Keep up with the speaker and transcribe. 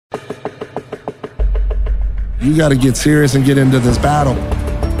You got to get serious and get into this battle.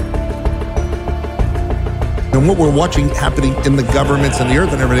 And what we're watching happening in the governments and the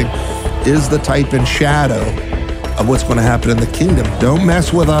earth and everything is the type and shadow of what's going to happen in the kingdom. Don't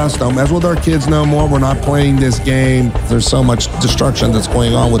mess with us. Don't mess with our kids no more. We're not playing this game. There's so much destruction that's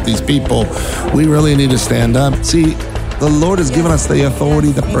going on with these people. We really need to stand up. See, the Lord has given us the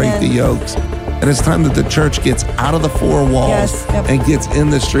authority to break the yokes. And it's time that the church gets out of the four walls and gets in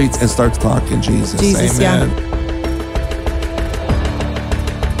the streets and starts talking Jesus. Amen. Yeah.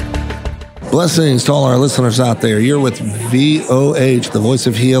 Blessings to all our listeners out there. You're with VOH, the Voice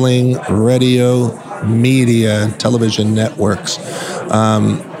of Healing, radio, media, television networks.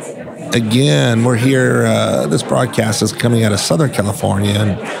 Again, we're here. This broadcast is coming out of Southern California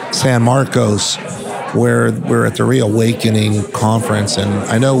in San Marcos, where we're at the Reawakening Conference. And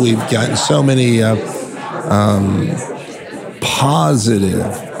I know we've gotten so many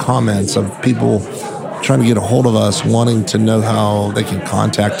positive comments of people trying to get a hold of us, wanting to know how they can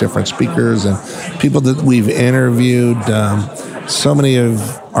contact different speakers and people that we've interviewed. So many of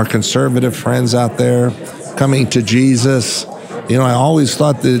our conservative friends out there coming to Jesus. You know, I always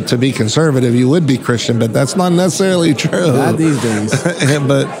thought that to be conservative, you would be Christian, but that's not necessarily true. Not these days.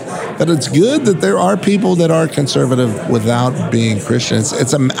 But it's good that there are people that are conservative without being Christians.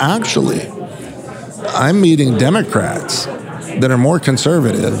 Actually, I'm meeting Democrats that are more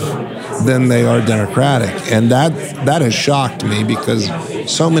conservative than they are Democratic. And that has shocked me because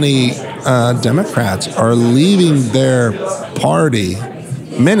so many Democrats are leaving their party,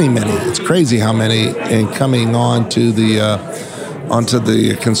 many, it's crazy how many, and coming onto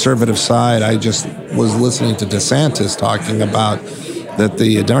the conservative side. I just was listening to DeSantis talking about that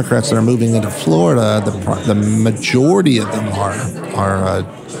the Democrats that are moving into Florida, the majority of them are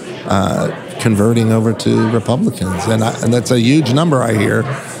converting over to Republicans. And that's a huge number, I hear.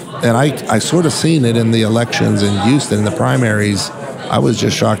 And I sort of seen it in the elections in Houston, in the primaries. I was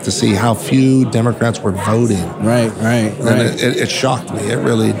just shocked to see how few Democrats were voting. Right. And it shocked me. It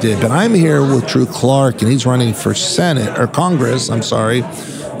really did. But I'm here with Drew Clark, and he's running for Congress,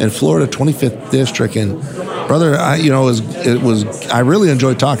 in Florida, 25th District. And brother, I really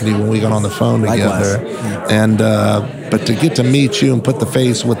enjoyed talking to you when we got on the phone together. Likewise. And but to get to meet you and put the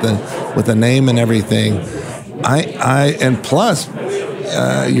face with the name and everything, and plus,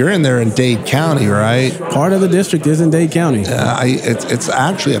 you're in there in Dade County, right? Part of the district is in Dade County. It's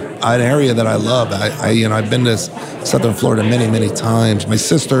actually an area that I love. I've been to Southern Florida many times. My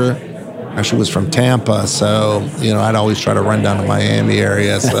sister actually was from Tampa, so I'd always try to run down to Miami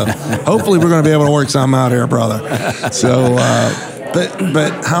area. So hopefully we're going to be able to work something out here, brother. So,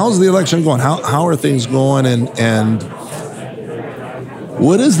 but how's the election going? How are things going? And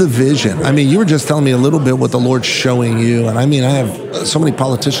what is the vision? I mean, you were just telling me a little bit what the Lord's showing you, and I mean, I have so many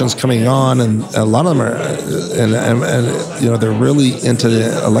politicians coming on, and a lot of them are, and they're really into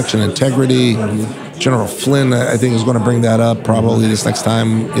the election integrity. General Flynn, I think, is going to bring that up probably this next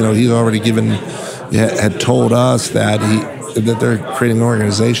time. He's already had told us that they're creating an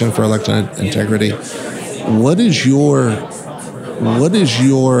organization for election integrity. What is your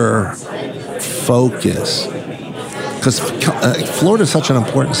focus? Because Florida is such an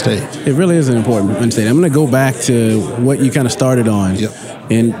important state. It really is an important state. I'm going to go back to what you kind of started on. Yep.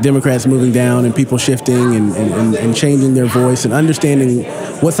 And Democrats moving down and people shifting and changing their voice and understanding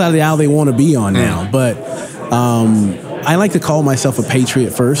what side of the aisle they want to be on now. But I like to call myself a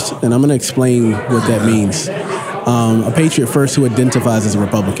patriot first, and I'm going to explain what that means. A patriot first who identifies as a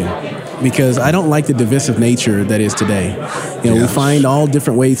Republican. Because I don't like the divisive nature that is today. We find all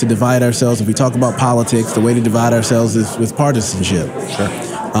different ways to divide ourselves. If we talk about politics, the way to divide ourselves is with partisanship. Sure.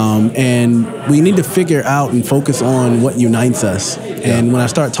 And we need to figure out and focus on what unites us. And when I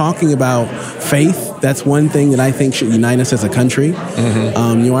start talking about faith, that's one thing that I think should unite us as a country.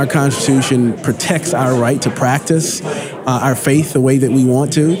 Mm-hmm. Our Constitution protects our right to practice our faith the way that we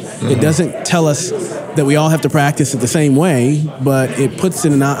want to. Mm-hmm. It doesn't tell us that we all have to practice it the same way, but it puts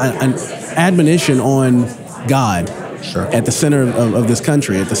in an admonition on God at the center of this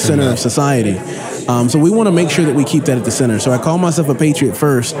country, at the center of society. So we want to make sure that we keep that at the center. So I call myself a patriot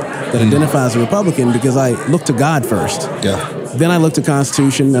first that identifies a Republican because I look to God first. Yeah. Then I look to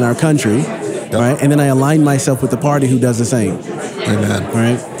Constitution and our country, right? And then I align myself with the party who does the same. Amen.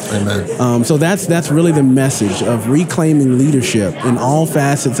 Right? Amen. So that's really the message of reclaiming leadership in all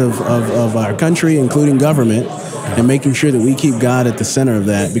facets of our country, including government, and making sure that we keep God at the center of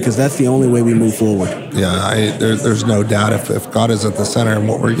that, because that's the only way we move forward. Yeah, there's no doubt if God is at the center and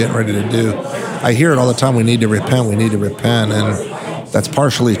what we're getting ready to do. I hear it all the time. We need to repent. And that's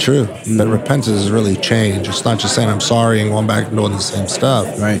partially true. That repentance is really change. It's not just saying I'm sorry and going back and doing the same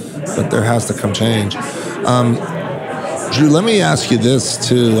stuff. Right. But there has to come change. Drew, let me ask you this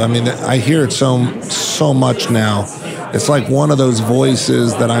too. I mean, I hear it so much now. It's like one of those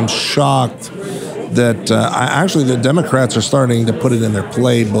voices that I'm shocked that the Democrats are starting to put it in their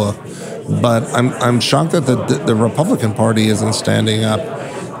playbook. But I'm shocked that the Republican Party isn't standing up.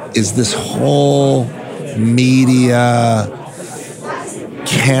 Is this whole media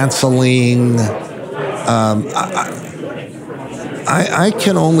canceling? I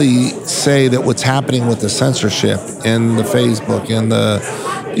can only say that what's happening with the censorship in the Facebook and the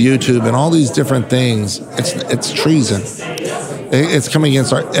YouTube and all these different things, it's treason. It's coming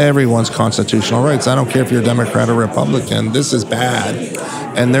against everyone's constitutional rights. I don't care if you're a Democrat or Republican. This is bad.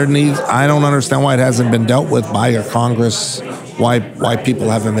 And I don't understand why it hasn't been dealt with by your Congress, why people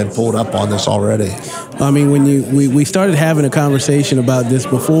haven't been pulled up on this already. I mean, when we started having a conversation about this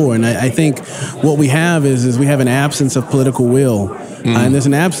before, and I think what we have is we have an absence of political will. And there's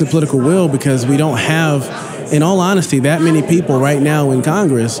an absence of political will because we don't have, in all honesty, that many people right now in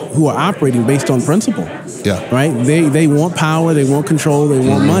Congress who are operating based on principle. Yeah. Right? They want power, they want control, they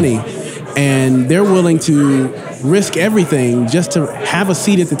want money, and they're willing to risk everything just to have a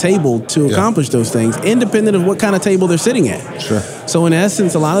seat at the table to accomplish those things, independent of what kind of table they're sitting at. Sure. So in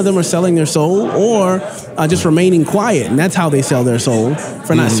essence, a lot of them are selling their soul or just remaining quiet, and that's how they sell their soul,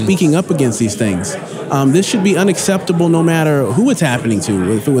 for not speaking up against these things. This should be unacceptable no matter who it's happening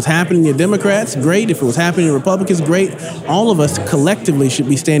to. If it was happening to Democrats, great. If it was happening to Republicans, great. All of us collectively should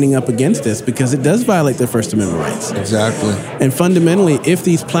be standing up against this because it does violate their First Amendment rights. Exactly. And fundamentally, if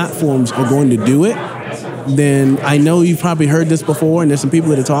these platforms are going to do it, then I know you've probably heard this before, and there's some people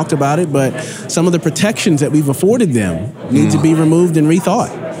that have talked about it, but some of the protections that we've afforded them need to be removed and rethought.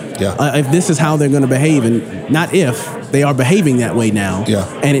 Yeah. If this is how they're going to behave, and not if, they are behaving that way now,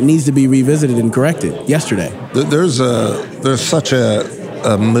 and it needs to be revisited and corrected yesterday. There's such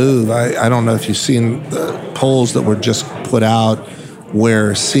a move. I don't know if you've seen the polls that were just put out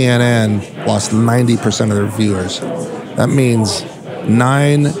where CNN lost 90% of their viewers. That means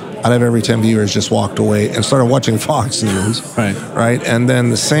 9 out of every 10 viewers just walked away and started watching Fox News. Right. And then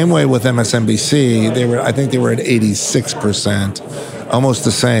the same way with MSNBC, I think they were at 86%, almost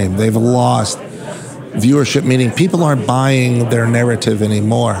the same. They've lost viewership, meaning people aren't buying their narrative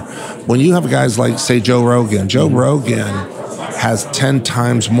anymore. When you have guys like, say, Joe Rogan has 10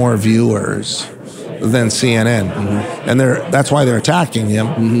 times more viewers than CNN. And that's why they're attacking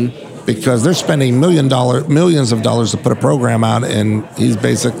him. Because they're spending millions of dollars to put a program out, and he's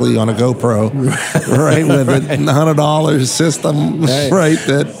basically on a GoPro, right, with a $100 system, right,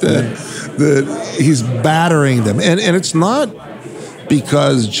 that he's battering them. And it's not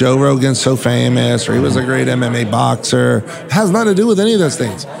because Joe Rogan's so famous or he was a great MMA boxer. It has nothing to do with any of those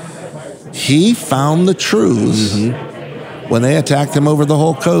things. He found the truth when they attacked him over the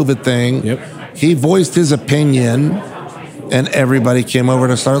whole COVID thing. He voiced his opinion, and everybody came over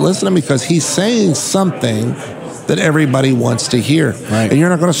to start listening because he's saying something that everybody wants to hear. And you're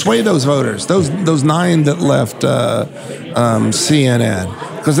not going to sway those voters, those 9 that left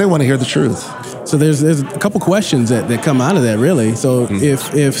CNN, because they want to hear the truth. So there's a couple questions that come out of that, really. So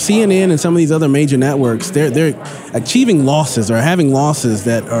if CNN and some of these other major networks, they're achieving losses or having losses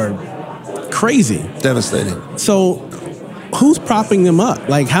that are crazy. Devastating. So who's propping them up?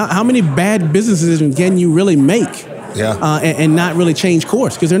 Like how many bad business decisions can you really make? And not really change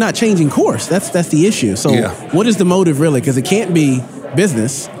course, because they're not changing course. That's the issue. So what is the motive really? Because it can't be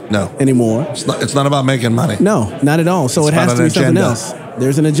business anymore. It's not about making money. No, not at all. So it has to be something else.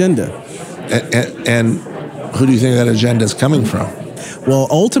 There's an agenda. And who do you think that agenda is coming from? Well,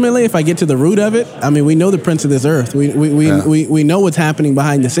 ultimately, if I get to the root of it, I mean, we know the prince of this earth. We know what's happening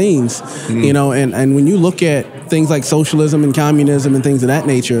behind the scenes, you know, and when you look at things like socialism and communism and things of that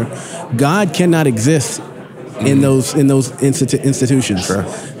nature, God cannot exist in those institutions.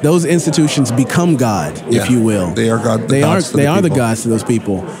 Those institutions become God, if you will. They are God. They are the gods to those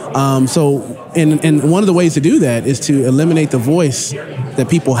people. And one of the ways to do that is to eliminate the voice that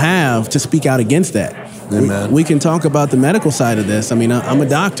people have to speak out against that. Amen. We can talk about the medical side of this. I mean, I'm a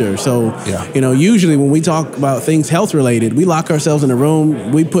doctor, so you know, usually when we talk about things health related, we lock ourselves in a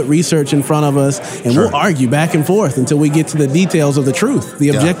room, we put research in front of us, and we'll argue back and forth until we get to the details of the truth, the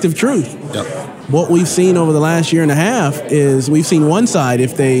objective truth. What we've seen over the last year and a half is we've seen one side,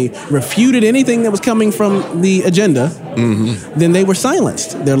 if they refuted anything that was coming from the agenda, then they were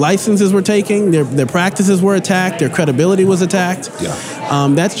silenced. Their licenses were taken, their practices were attacked, their credibility was attacked.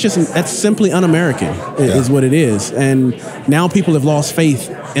 That's simply un-American, is what it is. And now people have lost faith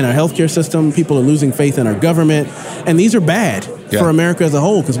in our healthcare system. People are losing faith in our government. And these are bad. for America as a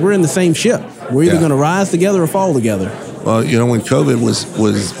whole, because we're in the same ship. We're either going to rise together or fall together. Well, when COVID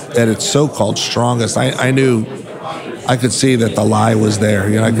was at its so-called strongest, I knew, I could see that the lie was there.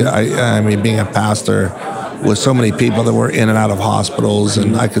 I mean, being a pastor with so many people that were in and out of hospitals,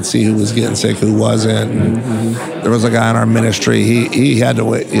 and I could see who was getting sick, who wasn't. And there was a guy in our ministry. He had to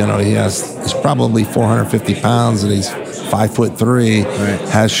wait. He's probably 450 pounds, and he's 5'3",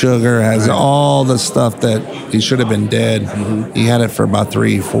 has sugar, has all the stuff that he should have been dead. He had it for about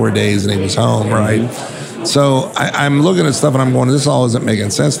 3-4 days, and he was home. Right. So I'm looking at stuff and I'm going, this all isn't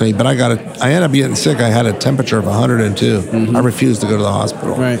making sense to me. But I ended up getting sick. I had a temperature of 102. I refused to go to the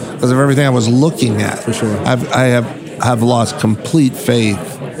hospital because of everything I was looking at. For sure. I have lost complete faith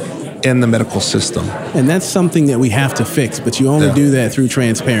in the medical system. And that's something that we have to fix, but you only do that through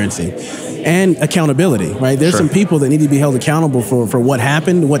transparency and accountability, right? There's some people that need to be held accountable for what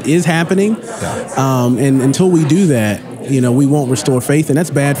happened, what is happening. And until we do that, we won't restore faith, and that's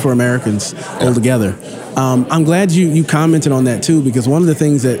bad for Americans altogether. I'm glad you commented on that too, because one of the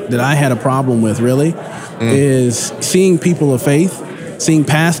things that I had a problem with really is seeing people of faith, seeing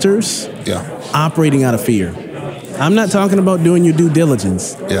pastors operating out of fear. I'm not talking about doing your due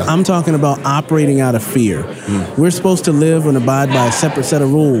diligence. I'm talking about operating out of fear. We're supposed to live and abide by a separate set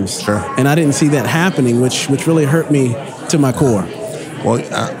of rules. And I didn't see that happening, which really hurt me to my core. Well,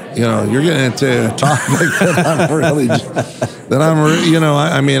 you're getting into a topic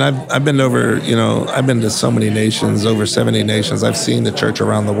I've been over, I've been to so many nations, over 70 nations. I've seen the church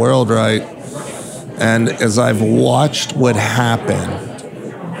around the world, right? And as I've watched what happened,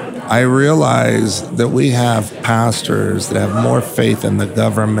 I realize that we have pastors that have more faith in the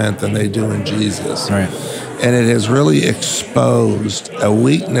government than they do in Jesus. Right. And it has really exposed a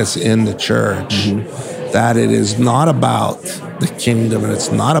weakness in the church that it is not about the kingdom and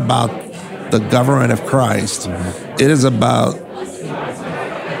it's not about the government of Christ. It is about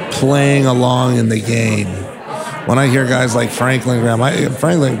playing along in the game. When I hear guys like Franklin Graham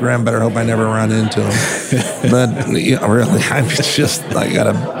better hope I never run into him. But really, I'm just,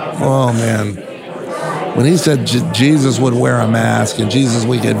 oh man. When he said Jesus would wear a mask and Jesus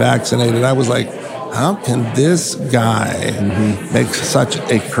would get vaccinated, I was like, how can this guy make such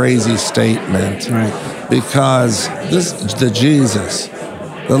a crazy statement? Because the Jesus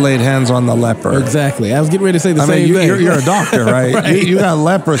that laid hands on the leper. Exactly. I was getting ready to say the same thing. You're a doctor, right? You got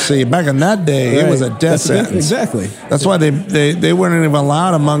leprosy. Back in that day, it was a death sentence. Exactly. That's why they weren't even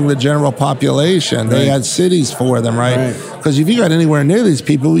allowed among the general population. They had cities for them, right? Because if you got anywhere near these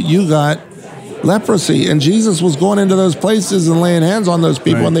people, you got leprosy. And Jesus was going into those places and laying hands on those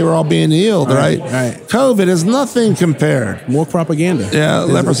people and they were all being healed, right? COVID is nothing compared. More propaganda. Yeah,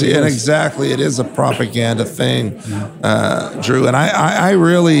 leprosy. And exactly, it is a propaganda thing, Drew. And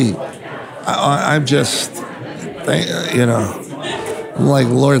I'm just, I'm like,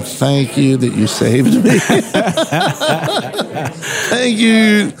 Lord, thank you that you saved me. Thank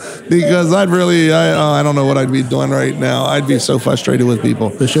you, because I don't know what I'd be doing right now. I'd be so frustrated with people.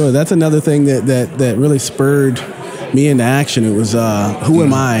 For sure. That's another thing that really spurred me into action. It was, who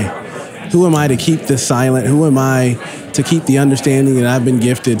am I? Who am I to keep this silent? Who am I to keep the understanding that I've been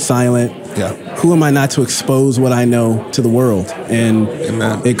gifted silent? Who am I not to expose what I know to the world? And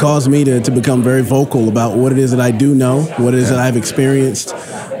it caused me to become very vocal about what it is that I do know, what it is that I've experienced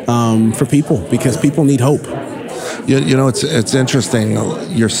for people, because people need hope. It's interesting.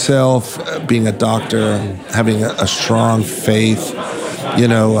 Yourself being a doctor, having a strong faith.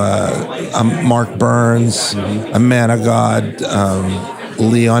 Mark Burns, a man of God.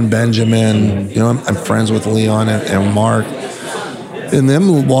 Leon Benjamin. I'm friends with Leon and Mark. And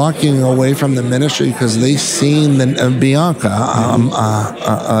them walking away from the ministry because they seen Bianca, a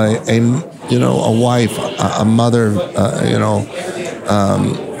wife, a mother,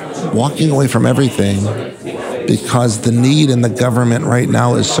 walking away from everything because the need in the government right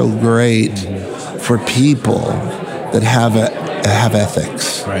now is so great for people that have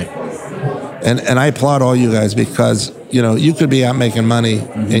ethics. Right. And I applaud all you guys because you could be out making money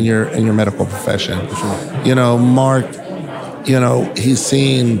in your medical profession. Sure. Mark, he's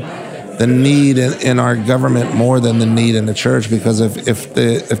seen the need in our government more than the need in the church, because if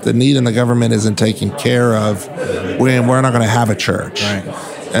the need in the government isn't taken care of, we're not going to have a church. Right.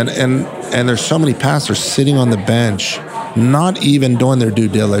 And there's so many pastors sitting on the bench, not even doing their due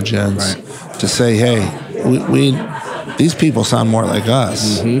diligence to say, hey, we these people sound more like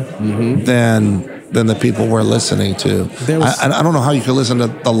us than than the people we're listening to. I don't know how you could listen to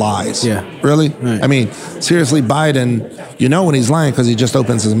the lies. Yeah. Really? Right. I mean, seriously, Biden, you know when he's lying because he just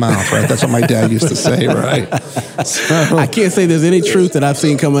opens his mouth, right? That's what my dad used to say, right? So, I can't say there's any truth that I've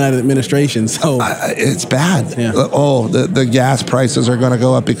seen coming out of the administration. So it's bad. Yeah. Oh, the gas prices are going to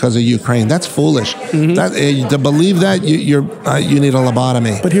go up because of Ukraine. That's foolish. Mm-hmm. To believe that, you need a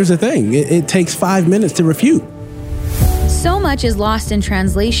lobotomy. But here's the thing. It takes 5 minutes to refute. So much is lost in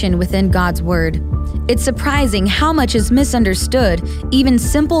translation within God's Word. It's surprising how much is misunderstood, even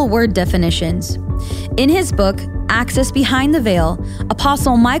simple word definitions. In his book, Access Behind the Veil,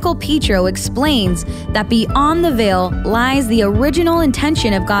 Apostle Michael Petro explains that beyond the veil lies the original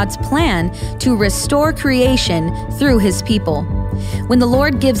intention of God's plan to restore creation through his people. When the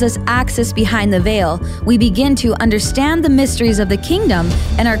Lord gives us access behind the veil, we begin to understand the mysteries of the kingdom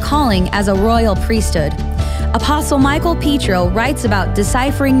and our calling as a royal priesthood. Apostle Michael Petro writes about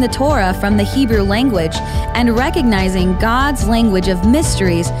deciphering the Torah from the Hebrew language and recognizing God's language of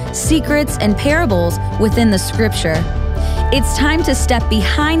mysteries, secrets, and parables within the Scripture. It's time to step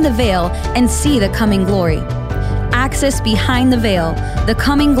behind the veil and see the coming glory. Access Behind the Veil, The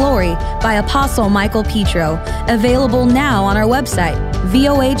Coming Glory by Apostle Michael Petro, available now on our website,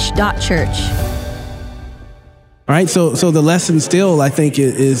 voh.church. All right, so the lesson still, I think,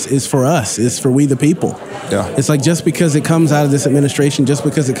 is for us. It's for we the people. Yeah. It's like just because it comes out of this administration, just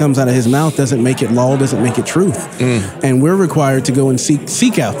because it comes out of his mouth doesn't make it law, doesn't make it truth. And we're required to go and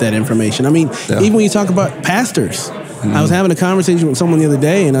seek out that information. I mean, even when you talk about pastors, I was having a conversation with someone the other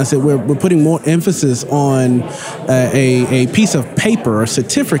day, and I said we're putting more emphasis on a piece of paper or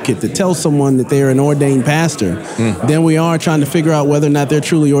certificate that tells someone that they're an ordained pastor than we are trying to figure out whether or not they're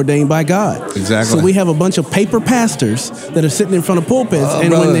truly ordained by God. Exactly. So we have a bunch of paper pastors that are sitting in front of pulpits, and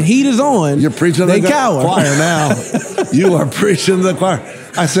brother, when the heat is on, you're preaching they the cower. choir now. You are preaching to the choir.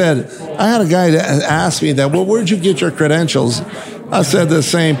 I said, I had a guy that asked me that, well, where'd you get your credentials? I said the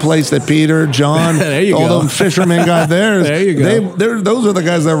same place that Peter, John, all them fishermen got theirs. There you go. Those are the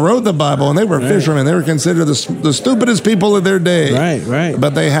guys that wrote the Bible, and they were fishermen. They were considered the stupidest people of their day. Right.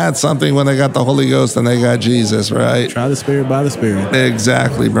 But they had something when they got the Holy Ghost and they got Jesus, right? Try the Spirit by the Spirit.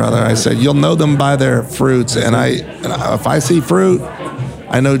 Exactly, brother. I said, you'll know them by their fruits. And if I see fruit,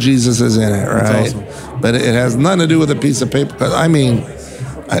 I know Jesus is in it, right? Awesome. But it has nothing to do with a piece of paper. Because I mean,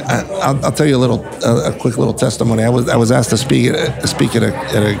 I'll tell you a quick little testimony. I was asked to speak at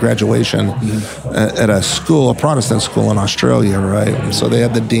a graduation at a school, a Protestant school in Australia, right? And so they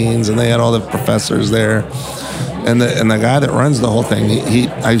had the deans and they had all the professors there, and the guy that runs the whole thing.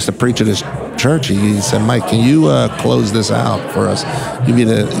 I used to preach at his church. He said, Mike, can you close this out for us? You be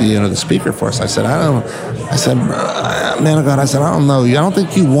the speaker for us. I said, man of God, I said, I don't know. I don't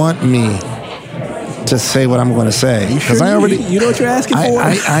think you want me to say what I'm going to say, because I already. You know what you're asking for.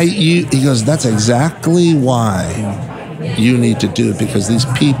 He goes, that's exactly why you need to do it, because these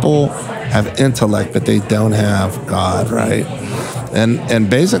people have intellect, but they don't have God, right? And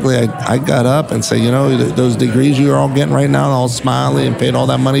basically, I got up and said, those degrees you're all getting right now, all smiley and paid all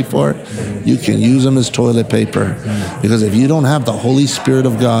that money for it, you can use them as toilet paper, because if you don't have the Holy Spirit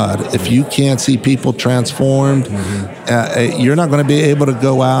of God, if you can't see people transformed, you're not going to be able to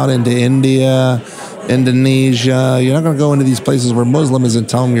go out into India, Indonesia. You're not going to go into these places where Muslim isn't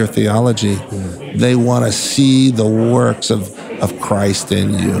telling them your theology. They want to see the works of Christ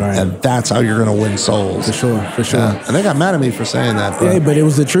in you, and that's how you're going to win souls. For sure. And they got mad at me for saying that. Bro. Yeah, but it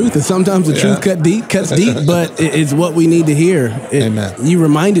was the truth, and sometimes the truth cuts deep, but it's what we need to hear. Amen. You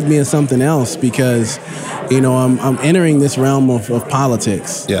reminded me of something else, because I'm entering this realm of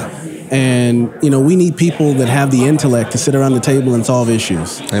politics. Yeah. And, we need people that have the intellect to sit around the table and solve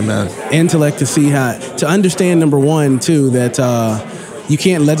issues. Amen. Intellect to understand, number one, too, that you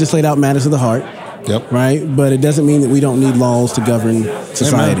can't legislate out matters of the heart. Yep. Right? But it doesn't mean that we don't need laws to govern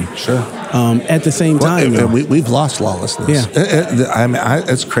society. Amen. Sure. At the same time, we've lost lawlessness. Yeah.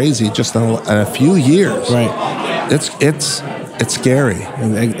 It's crazy. Just in a few years. Right. It's scary.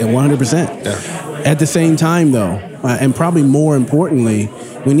 100%. Yeah. At the same time, though, and probably more importantly,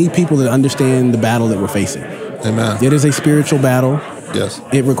 we need people that understand the battle that we're facing. Amen. It is a spiritual battle. Yes.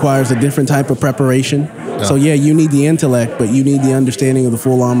 It requires a different type of preparation. Yeah. So, you need the intellect, but you need the understanding of the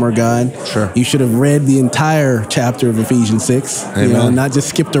full armor of God. Sure. You should have read the entire chapter of Ephesians 6, Amen. Not just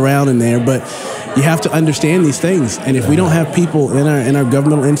skipped around in there, but you have to understand these things. And if we don't have people in our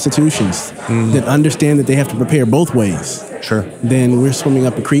governmental institutions that understand that they have to prepare both ways, sure, then we're swimming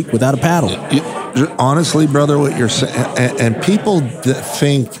up a creek without a paddle. Honestly, brother, what you're saying, and people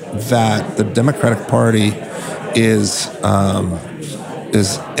think that the Democratic Party is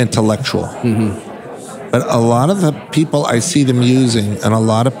intellectual. But a lot of the people I see them using, and a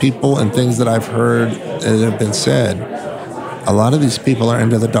lot of people and things that I've heard that have been said, a lot of these people are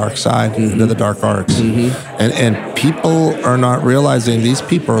into the dark side, into the dark arts. And people are not realizing these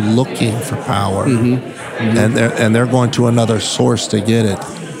people are looking for power. And they're going to another source to get it.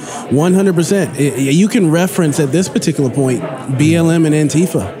 100%. You can reference at this particular point BLM and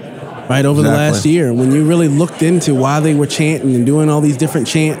Antifa. Right, over the last year, when you really looked into why they were chanting and doing all these different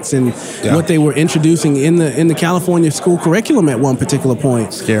chants and what they were introducing in the California school curriculum at one particular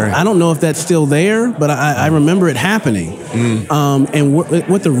point. Scary. I don't know if that's still there, but I remember it happening. And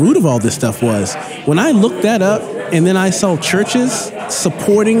what the root of all this stuff was. When I looked that up and then I saw churches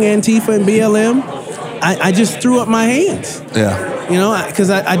supporting Antifa and BLM, I just threw up my hands. Yeah. You know, because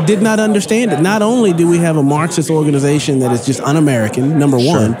I did not understand it. Not only do we have a Marxist organization that is just un-American, number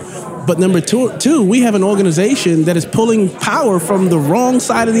one, but number two, we have an organization that is pulling power from the wrong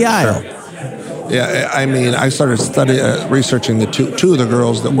side of the aisle. Yeah, I mean, I started researching the two of the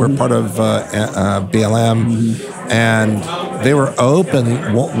girls that were part of BLM, and they were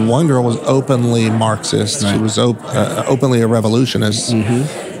open. One girl was openly Marxist. She was openly a revolutionist,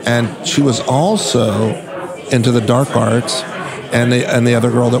 and she was also into the dark arts. And the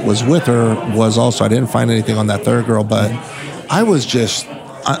other girl that was with her was also. I didn't find anything on that third girl, but I was just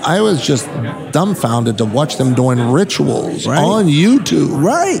dumbfounded to watch them doing rituals on YouTube,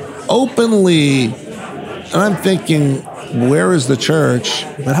 openly. And I'm thinking, where is the church?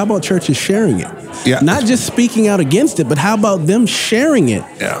 But how about churches sharing it? Yeah. Not just speaking out against it, but how about them sharing it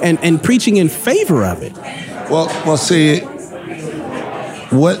and preaching in favor of it? Well, see,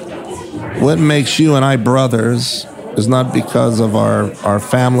 what makes you and I brothers is not because of our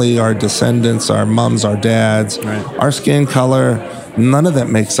family, our descendants, our moms, our dads, our skin color. None of that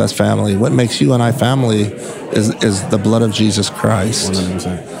makes us family. What makes you and I family is the blood of Jesus Christ.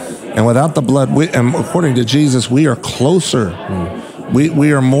 100%. And without the blood, and according to Jesus, we are closer.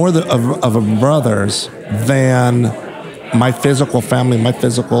 We are more of brothers than my physical family, my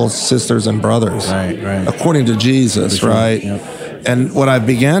physical sisters and brothers. Right. According to Jesus, right? Yep. And what I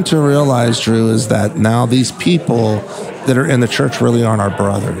began to realize, Drew, is that now these people that are in the church really aren't our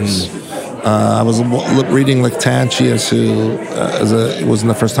brothers. I was reading Lactantius, who was in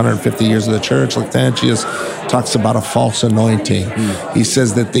the first 150 years of the church. Lactantius talks about a false anointing. He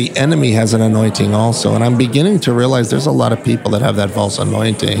says that the enemy has an anointing also. And I'm beginning to realize there's a lot of people that have that false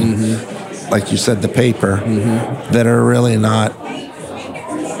anointing, like you said, the paper, that are really not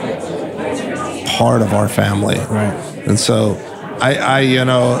part of our family. Right. And so I you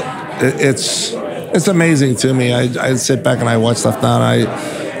know, it's amazing to me. I sit back and I watch stuff now, and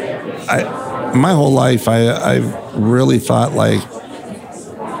my whole life, I've really thought, like,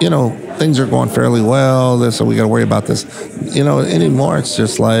 you know, things are going fairly well, so we got to worry about this. You know, anymore, it's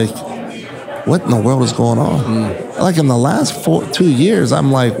just like, what in the world is going on? Like in the last 2 years,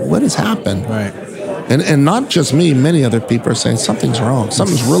 I'm like, what has happened? Right. And not just me, many other people are saying something's wrong.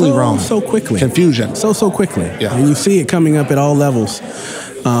 Something's really wrong. So quickly. Confusion. So quickly. Yeah. And you see it coming up at all levels.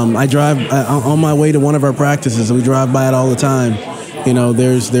 I drive on my way to one of our practices, and we drive by it all the time. You know,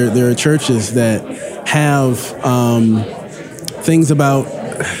 there are churches that have things about.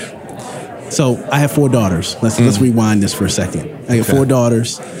 So I have 4 daughters. Let's rewind this for a second. I have 4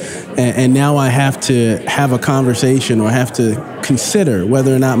 daughters, and now I have to have a conversation or have to consider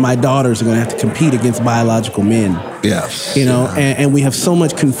whether or not my daughters are going to have to compete against biological men. Yes. You know, and we have so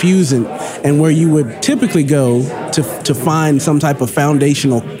much confusion, and where you would typically go to find some type of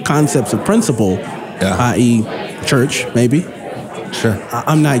foundational concepts or principle, i.e. church, maybe. Sure.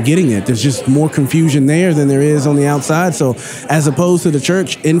 I'm not getting it. There's just more confusion there than there is on the outside. So as opposed to the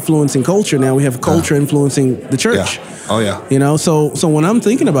church influencing culture, now we have culture influencing the church. Yeah. Oh, yeah. You know, so when I'm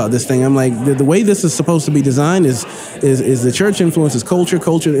thinking about this thing, I'm like, the way this is supposed to be designed is the church influences culture,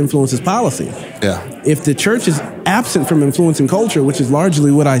 culture influences policy. Yeah. If the church is absent from influencing culture, which is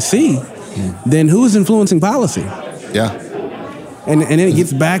largely what I see, then who is influencing policy? Yeah. And then it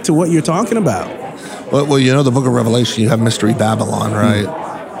gets back to what you're talking about. Well, you know, the book of Revelation, you have Mystery Babylon, right?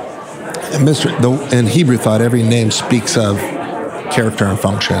 And in Hebrew thought, every name speaks of character and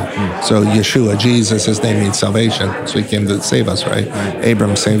function. So Yeshua, Jesus, his name means salvation. So he came to save us, right?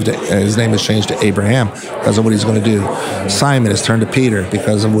 Abram his name is changed to Abraham because of what he's going to do. Simon is turned to Peter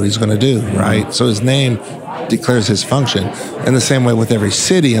because of what he's going to do, right? So his name declares his function. In the same way with every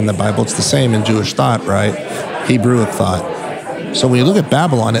city in the Bible, it's the same in Jewish thought, right? Hebrewic thought. So when you look at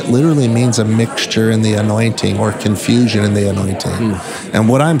Babylon, it literally means a mixture in the anointing or confusion in the anointing. And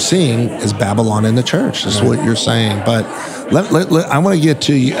what I'm seeing is Babylon in the church. This is what you're saying. But I want to get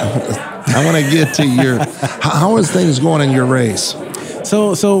to you. I want to get to your. How is things going in your race?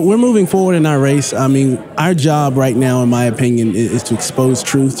 So we're moving forward in our race. I mean, our job right now, in my opinion, is to expose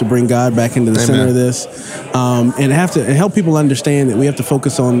truth, to bring God back into the center of this, and help people understand that we have to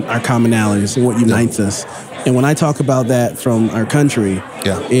focus on our commonalities and what unites us. And when I talk about that from our country,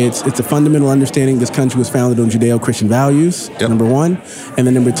 it's a fundamental understanding this country was founded on Judeo-Christian values, number one. And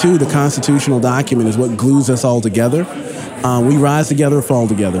then number two, the constitutional document is what glues us all together. We rise together, fall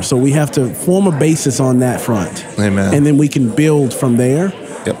together. So we have to form a basis on that front. Amen. And then we can build from there.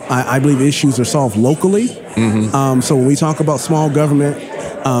 I believe issues are solved locally. So when we talk about small government,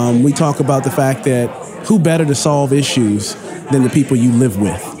 we talk about the fact that who better to solve issues than the people you live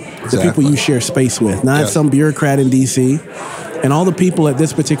with, the people you share space with, not some bureaucrat in D.C. And all the people at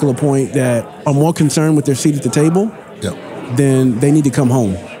this particular point that are more concerned with their seat at the table, then they need to come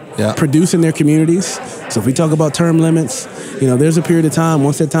home. Produce in their communities. So if we talk about term limits, there's a period of time,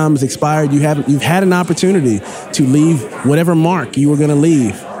 once that time is expired, you've had an opportunity to leave whatever mark you were going to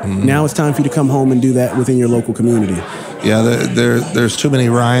leave. Now it's time for you to come home and do that within your local community. There's too many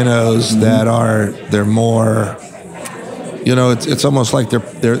rhinos that they're more, it's almost like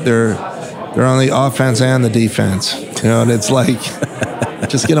they're on the offense and the defense. And it's like,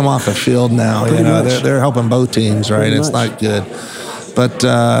 just get them off the field now. They're helping both teams, right? It's not good. But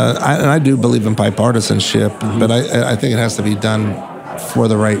I do believe in bipartisanship, but I think it has to be done for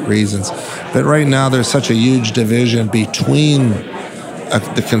the right reasons. But right now, there's such a huge division between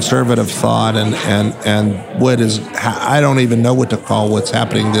the conservative thought and what is, I don't even know what to call what's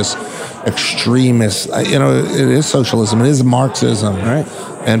happening, this extremist, it is socialism, it is Marxism. Right.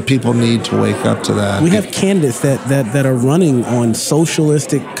 And people need to wake up to that. We have candidates that are running on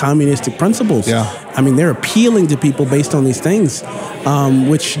socialistic, communistic principles. I mean, they're appealing to people based on these things,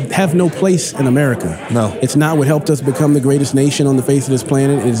 which have no place in America. No. It's not what helped us become the greatest nation on the face of this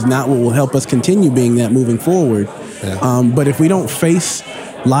planet. It is not what will help us continue being that moving forward. But if we don't face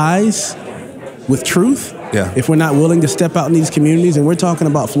lies with truth, if we're not willing to step out in these communities, and we're talking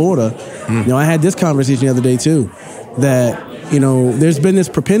about Florida, I had this conversation the other day too, that there's been this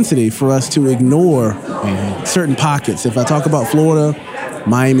propensity for us to ignore certain pockets. If I talk about Florida,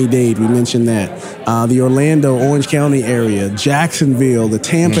 Miami-Dade, we mentioned that. The Orlando, Orange County area, Jacksonville, the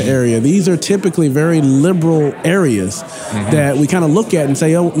Tampa area. These are typically very liberal areas that we kind of look at and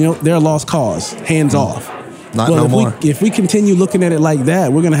say, they're a lost cause, hands off. Not no more. If we continue looking at it like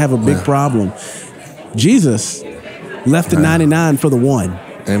that, we're going to have a big problem. Jesus left the 99 for the one.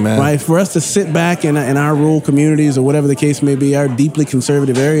 Amen. Right? For us to sit back in our rural communities or whatever the case may be, our deeply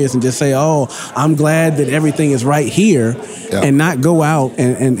conservative areas, and just say, I'm glad that everything is right here, and not go out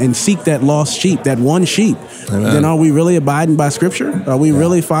and seek that lost sheep, that one sheep. Amen. Then are we really abiding by Scripture? Are we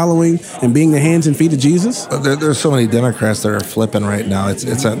really following and being the hands and feet of Jesus? There's so many Democrats that are flipping right now.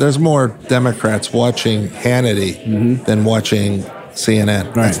 There's more Democrats watching Hannity than watching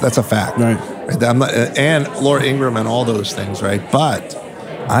CNN. Right. That's a fact. Right. And Laura Ingraham and all those things, right? But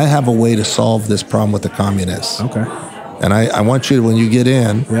I have a way to solve this problem with the communists. Okay. And I want you to, when you get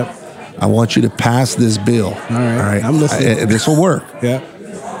in, I want you to pass this bill. All right. I'm listening. This will work.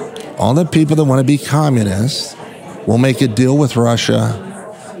 All the people that want to be communists will make a deal with Russia.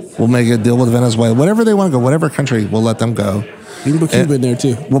 We'll make a deal with Venezuela. Whatever they want to go, whatever country, we'll let them go. You can put Cuba in there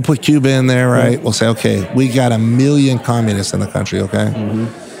too. We'll put Cuba in there, right? We'll say, okay, we got 1 million communists in the country, okay?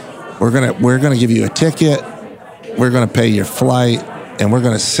 We're gonna give you a ticket. We're gonna pay your flight. And we're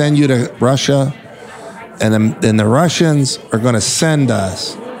going to send you to Russia, and then the Russians are going to send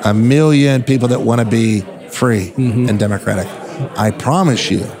us 1 million people that want to be free and democratic. I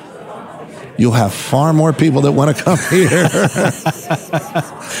promise you, you'll have far more people that want to come here.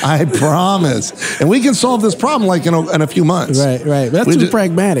 I promise. And we can solve this problem like in a few months. Right. But that's too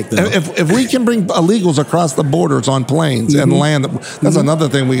pragmatic, though. If we can bring illegals across the borders on planes and land, that's another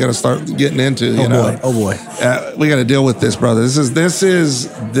thing we got to start getting into. Oh boy. We got to deal with this, brother.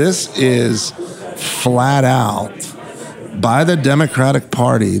 This is flat out by the Democratic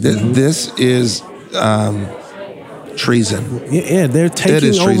Party. This is treason. Yeah, they're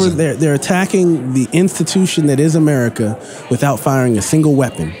taking over. They're attacking the institution that is America without firing a single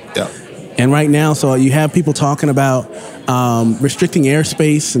weapon. And right now, so you have people talking about restricting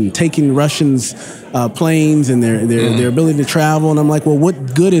airspace and taking Russians' planes and their ability to travel. And I'm like, well,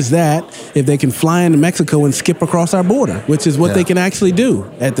 what good is that if they can fly into Mexico and skip across our border, which is what they can actually do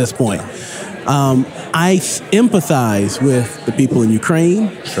at this point. I empathize with the people in Ukraine.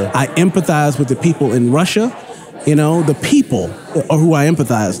 I empathize with the people in Russia. The people are who I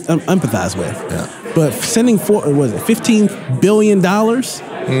empathize with. Yeah. But sending $15 billion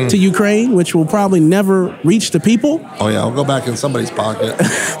to Ukraine, which will probably never reach the people. Oh yeah, I'll go back in somebody's pocket.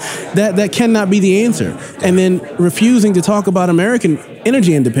 That cannot be the answer. Yeah. And then refusing to talk about American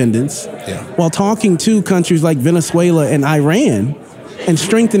energy independence while talking to countries like Venezuela and Iran and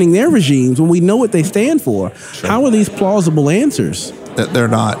strengthening their regimes when we know what they stand for. Sure. How are these plausible answers? They're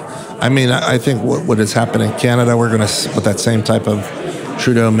not. I mean, I think what has happened in Canada, we're going to, with that same type of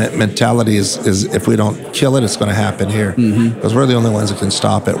Trudeau mentality is if we don't kill it, it's going to happen here. Because we're the only ones that can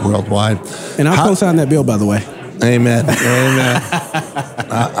stop it worldwide. And I'll co-sign that bill, by the way. Amen. Amen.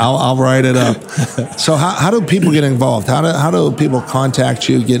 I'll write it up. So how do people get involved? How do people contact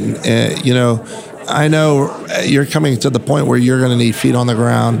you? I know you're coming to the point where you're going to need feet on the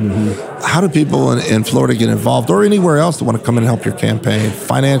ground. How do people in Florida get involved, or anywhere else that want to come and help your campaign,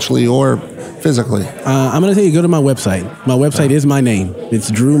 financially or physically? I'm going to tell you, go to my website. My website is my name.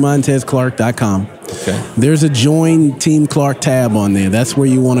 It's Drew-Montez-Clark.com. Okay. There's a Join Team Clark tab on there. That's where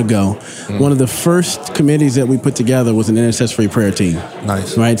you want to go. One of the first committees that we put together was an intercessory prayer team.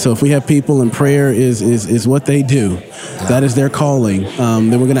 Nice. Right? So if we have people and prayer is what they do, that is their calling,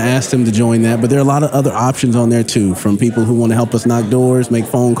 then we're going to ask them to join that. But there are a lot of other options on there too, from people who want to help us knock doors, make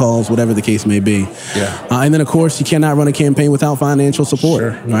phone calls, whatever the case may be. Yeah. And then, of course, you cannot run a campaign without financial support.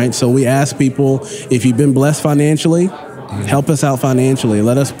 Sure. Right? So we ask people, if you've been blessed financially, help us out financially.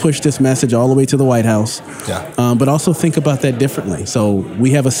 Let us push this message all the way to the White House. Yeah. But also think about that differently. So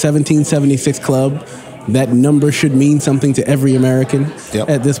we have a 1776 club. That number should mean something to every American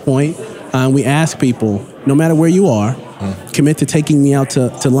at this point. We ask people, no matter where you are, commit to taking me out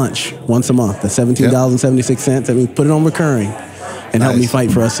to lunch once a month. That's $17.76. I mean, put it on recurring and help me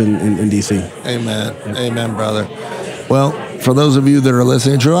fight for us in D.C. Amen. Amen, brother. Well, for those of you that are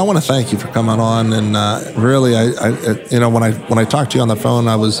listening, Drew, I want to thank you for coming on. And really, when I talked to you on the phone,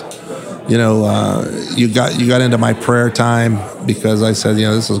 I was, you got into my prayer time because I said,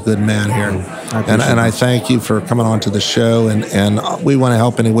 this is a good man here, and I thank you for coming on to the show. And we want to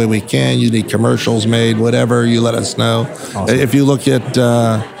help any way we can. You need commercials made, whatever, you let us know. Awesome. If you look at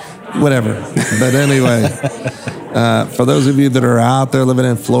whatever, but anyway. For those of you that are out there living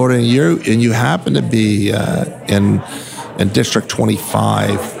in Florida and you happen to be in District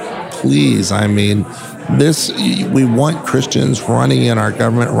 25, please, I mean, we want Christians running in our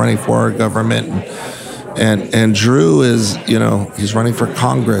government, running for our government, and Drew is, he's running for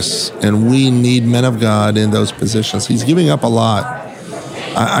Congress, and we need men of God in those positions. He's giving up a lot.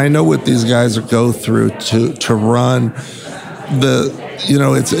 I know what these guys go through to run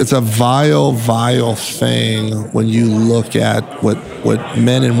it's a vile thing when you look at what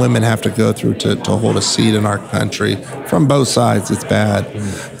men and women have to go through to hold a seat in our country. From both sides, it's bad.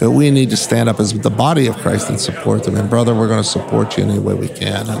 But we need to stand up as the body of Christ and support them. And brother, we're going to support you any way we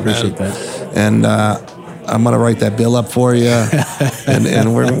can. I appreciate that. And I'm going to write that bill up for you, and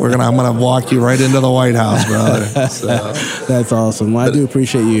I'm going to walk you right into the White House, brother. So, that's awesome. Well, I do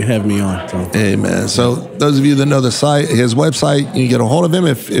appreciate you having me on. So. Amen. So those of you that know the site, his website, you can get a hold of him.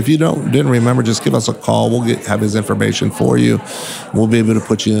 If you didn't remember, just give us a call. We'll have his information for you. We'll be able to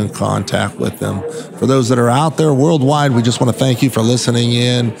put you in contact with them. For those that are out there worldwide, we just want to thank you for listening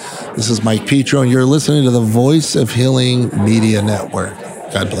in. This is Mike Petro, and you're listening to the Voice of Healing Media Network.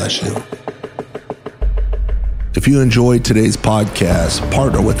 God bless you. If you enjoyed today's podcast,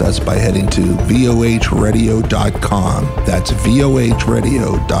 partner with us by heading to vohradio.com. That's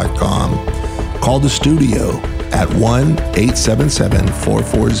vohradio.com. Call the studio at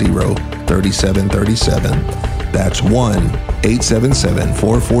 1-877-440-3737. That's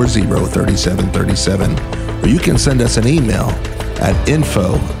 1-877-440-3737. Or you can send us an email at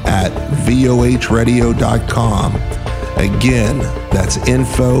info@vohradio.com. Again, that's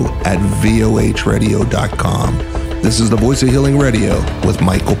info@vohradio.com. This is the Voice of Healing Radio with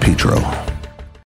Michael Petro.